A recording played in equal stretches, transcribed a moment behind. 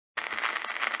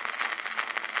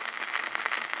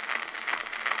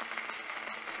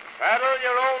Paddle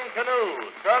Your Own Canoe,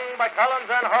 sung by Collins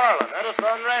and Harlan,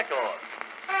 Edison Records.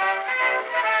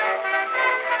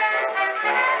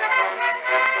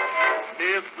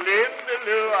 Miss Linda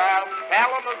Lou of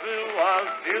Kalamazoo was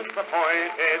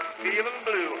disappointed, feeling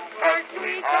blue. Her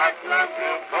sweetheart loved to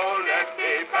cold that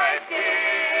day by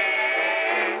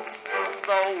day.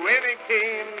 So when he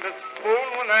came to school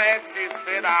one night, she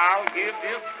said, I'll give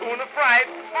this coon a fright.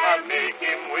 I'll make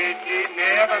him wish he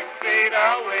never stayed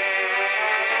away.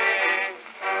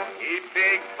 He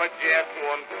begged for just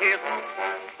one kiss,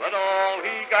 but all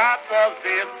he got was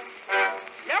this.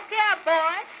 Look here,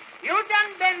 boy. You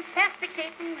done been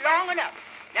pasticating long enough.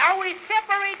 Now we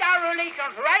separate our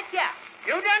relations right here.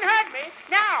 You done heard me.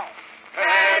 Now.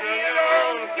 Paddle your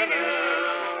own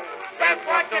canoe, that's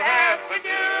what you have to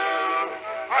do.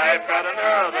 I've got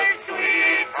another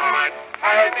sweetheart,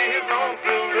 I'll be his own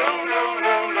Lou.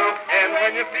 And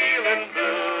when you're feeling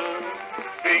blue,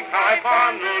 think how I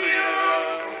fondle you.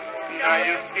 Now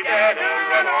you skedaddle,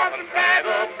 run off and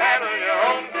paddle your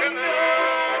own canoe.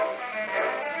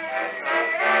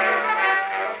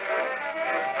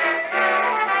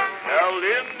 Now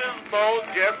Linda's boat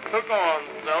just took on,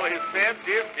 so he said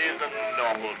this is a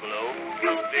normal blow.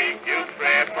 You think you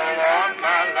trample on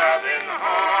my loving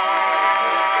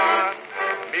heart.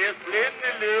 Miss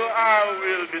Linda Lou, I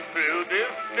will be through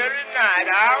this very night.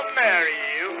 I'll marry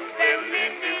you. Till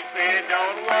Linda said,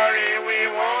 don't worry, we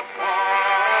won't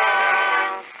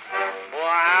part. Well,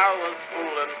 I was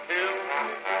fooling too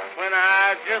when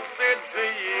I just said to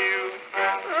you,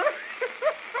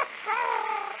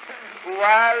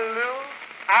 why, Lou,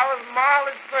 I was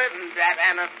morally certain that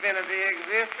an affinity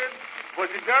existed,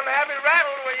 but you done have me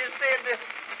rattled when you said this.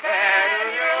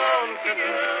 Paddle your own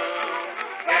canoe,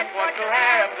 that's what you'll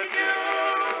have to do.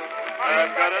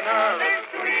 I've got another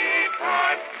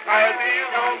sweetheart, I'll be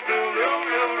your own Lou.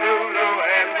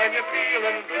 And when you're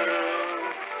feeling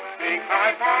blue, think how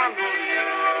I fondle you.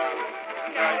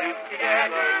 Now you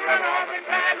together, run off and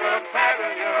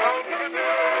paddle your own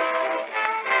canoe.